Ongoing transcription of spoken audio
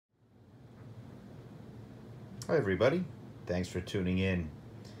Hi everybody, thanks for tuning in.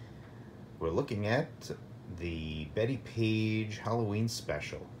 We're looking at the Bettie Page Halloween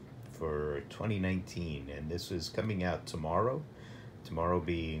Special for 2019, and this is coming out tomorrow. Tomorrow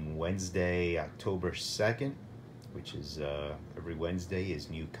being Wednesday, October 2nd, which is every Wednesday is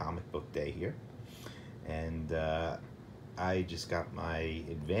New Comic Book Day here. And I just got my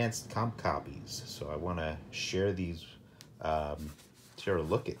advanced comp copies, so I want to share these, share a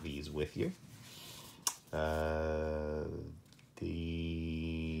look at these with you.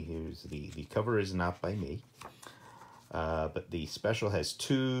 The cover is not by me, but the special has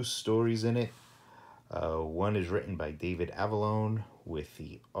two stories in it. One is written by David Avallone with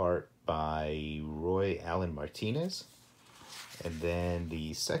the art by Roy Allen Martinez, and then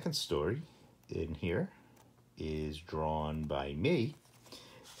the second story in here is drawn by me,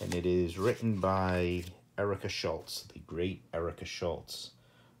 and it is written by Erica Schultz, the great Erica Schultz,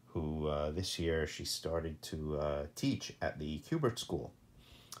 who this year she started to teach at the Kubert School.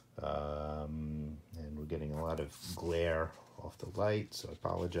 And we're getting a lot of glare off the light, so I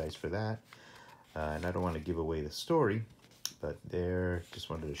apologize for that. And I don't want to give away the story, but there, just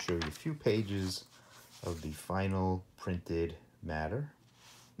wanted to show you a few pages of the final printed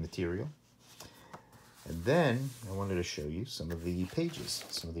material. And then I wanted to show you some of the pages,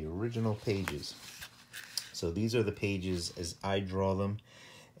 some of the original pages. So these are the pages as I draw them.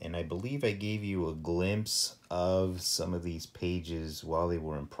 And I believe I gave you a glimpse of some of these pages while they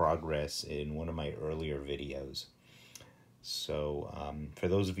were in progress in one of my earlier videos. So for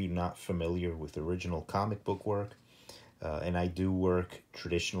those of you not familiar with original comic book work, and I do work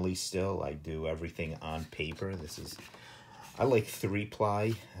traditionally still, I do everything on paper. I like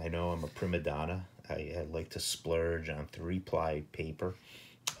 3-ply. I know I'm a prima donna. I like to splurge on 3-ply paper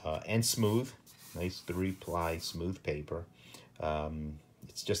and smooth, nice 3-ply smooth paper.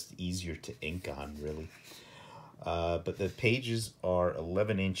 It's just easier to ink on, really. But the pages are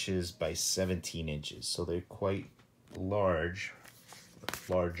 11 inches by 17 inches, so they're quite larger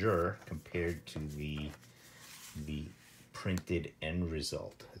compared to the printed end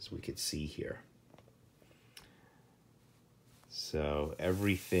result, as we could see here. So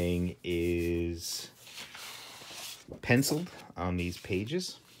everything is penciled on these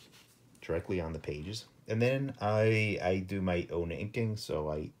pages, directly on the pages. And then I do my own inking,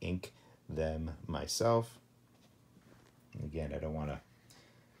 so I ink them myself. Again, I don't want to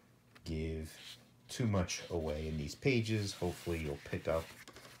give too much away in these pages. Hopefully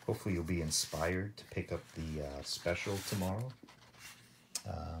you'll be inspired to pick up the special tomorrow.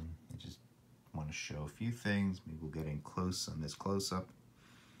 I just want to show a few things. Maybe we'll get in close on this close-up.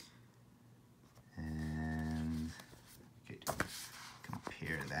 And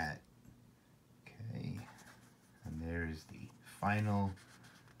compare that. Okay, and there's the final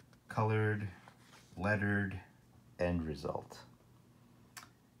colored, lettered end result.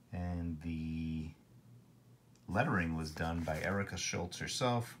 And the lettering was done by Erica Schultz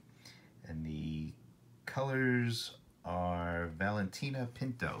herself, and the colors are Valentina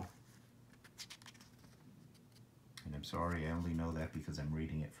Pinto. And I'm sorry, I only know that because I'm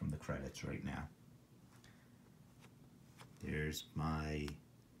reading it from the credits right now. There's my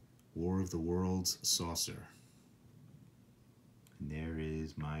War of the Worlds saucer. And there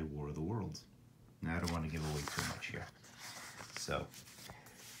is my War of the Worlds. Now I don't want to give away too much here. So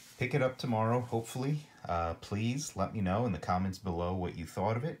pick it up tomorrow, hopefully. Please let me know in the comments below what you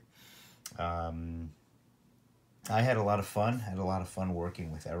thought of it. I had a lot of fun working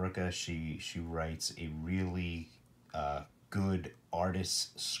with Erica. She writes a really good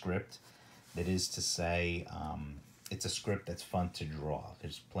artist script. That is to say, it's a script that's fun to draw.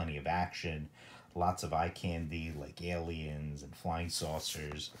 There's plenty of action, lots of eye candy like aliens and flying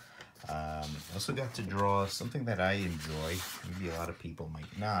saucers. I also got to draw something that I enjoy. Maybe a lot of people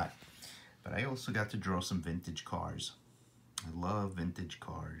might not, but I also got to draw some vintage cars. I love vintage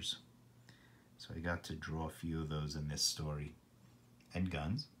cars. So I got to draw a few of those in this story. And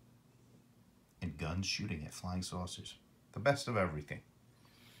guns. And guns shooting at flying saucers. The best of everything.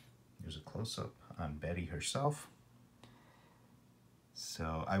 There's a close-up on Betty herself.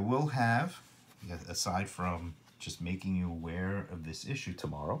 So I will have, aside from just making you aware of this issue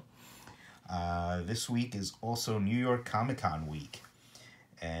tomorrow, this week is also New York Comic Con week.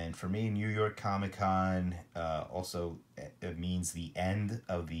 And for me, New York Comic Con also it means the end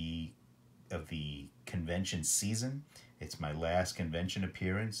of the convention season. It's my last convention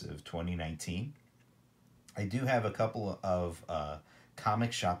appearance of 2019. I do have a couple of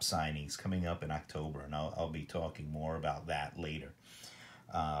comic shop signings coming up in October, and I'll be talking more about that later.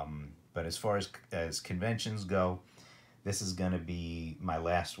 But as far as conventions go, this is going to be my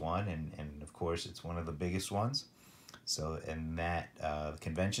last one, and of course it's one of the biggest ones. So, and that the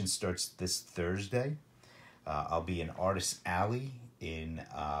convention starts this Thursday. I'll be in Artist Alley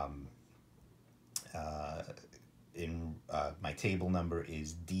my table number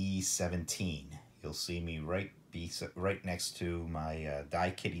is D17. You'll see me right next to my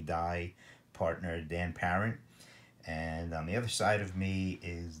Die Kitty Die partner Dan Parent, and on the other side of me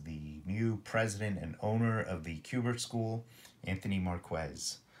is the new president and owner of the Kubert School, Anthony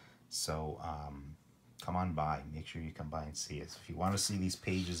Marquez. So come on by. Make sure you come by and see us. If you want to see these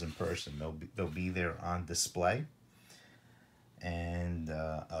pages in person, they'll be there on display and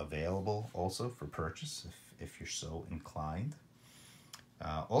available also for purchase if you're so inclined.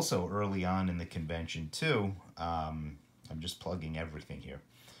 Also, early on in the convention too, I'm just plugging everything here.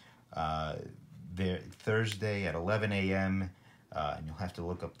 Thursday at 11 a.m. And you'll have to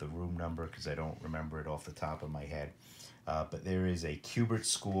look up the room number because I don't remember it off the top of my head. But there is a Kubert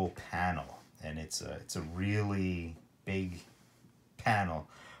School panel, and it's a really big panel.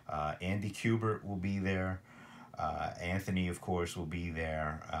 Andy Kubert will be there. Anthony, of course, will be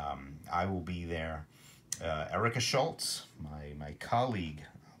there. I will be there. Erica Schultz, my colleague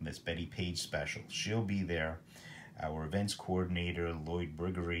on this Bettie Page Special, she'll be there. Our events coordinator, Lloyd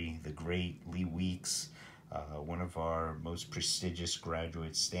Briggery, the great Lee Weeks, one of our most prestigious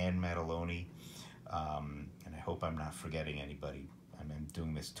graduates, Stan Mataloni, and I hope I'm not forgetting anybody. I'm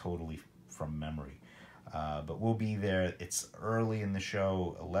doing this totally from memory. But we'll be there. It's early in the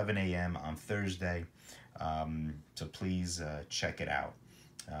show, 11 a.m. on Thursday, so please check it out.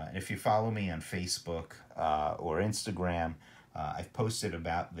 If you follow me on Facebook or Instagram, I've posted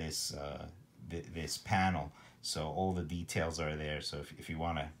about this panel, so all the details are there. So if you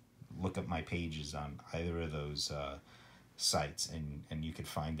want to look up my pages on either of those sites, and you can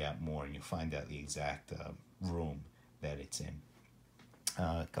find out more, and you'll find out the exact room that it's in.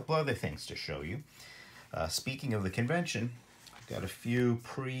 A couple other things to show you. Speaking of the convention, I've got a few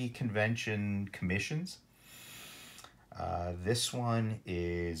pre-convention commissions. This one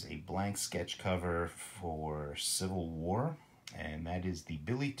is a blank sketch cover for Civil War, and that is the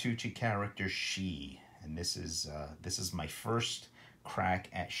Billy Tucci character She. And this is my first crack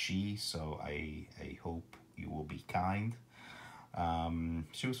at She, so I hope you will be kind.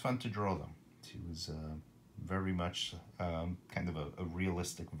 She was fun to draw, though. She was very much kind of a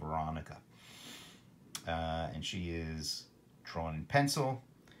realistic Veronica. And she is drawn in pencil,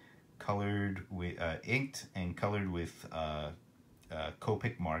 colored with inked and colored with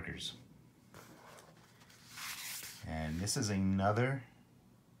Copic markers. And this is another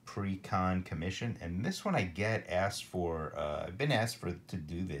pre-con commission, and this one I get asked for. I've been asked to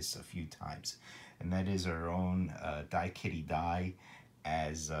do this a few times, and that is our own Die Kitty Die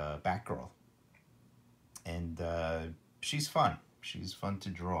as Batgirl. And she's fun. She's fun to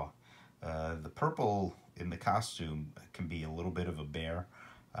draw. The purple in the costume can be a little bit of a bear,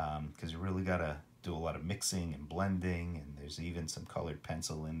 because you really got to do a lot of mixing and blending, and there's even some colored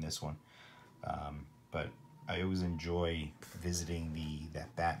pencil in this one. But I always enjoy visiting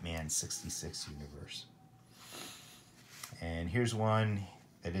that Batman 66 universe. And here's one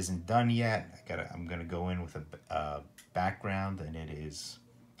that isn't done yet. I'm gonna go in with a background, and it is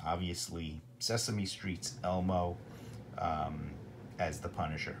obviously Sesame Street's Elmo as the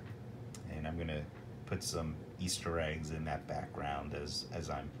Punisher. And I'm gonna put some Easter eggs in that background as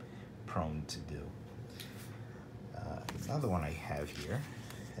I'm prone to do. Another one I have here,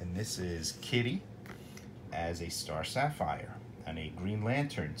 and this is Kitty as a Star Sapphire on a Green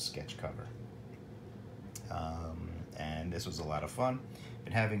Lantern sketch cover. And this was a lot of fun.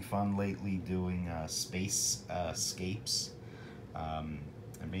 Been having fun lately doing space scapes, and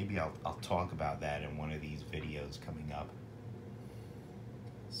maybe I'll talk about that in one of these videos coming up.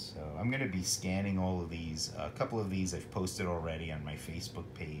 So I'm going to be scanning all of these. A couple of these I've posted already on my Facebook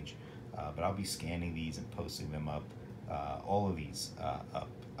page, but I'll be scanning these and posting them up, all of these up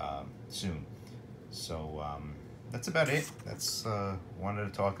soon. So that's about it. That's wanted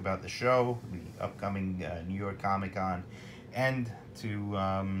to talk about the show, the upcoming New York Comic Con, and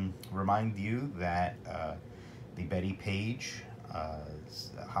to remind you that the Bettie Page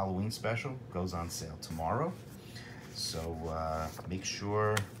Halloween Special goes on sale tomorrow. So make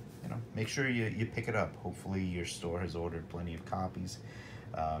sure you pick it up. Hopefully your store has ordered plenty of copies.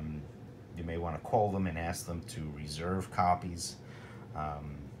 You may want to call them and ask them to reserve copies.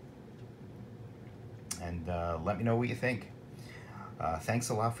 And let me know what you think. Thanks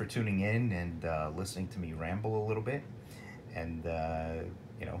a lot for tuning in and listening to me ramble a little bit. And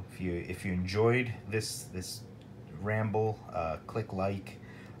if you enjoyed this ramble, click like,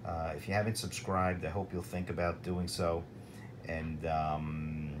 If you haven't subscribed, I hope you'll think about doing so. And,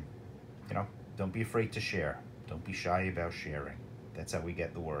 you know, don't be afraid to share. Don't be shy about sharing. That's how we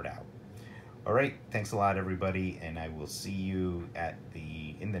get the word out. All right, thanks a lot, everybody, and I will see you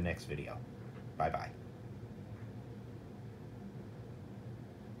in the next video. Bye-bye.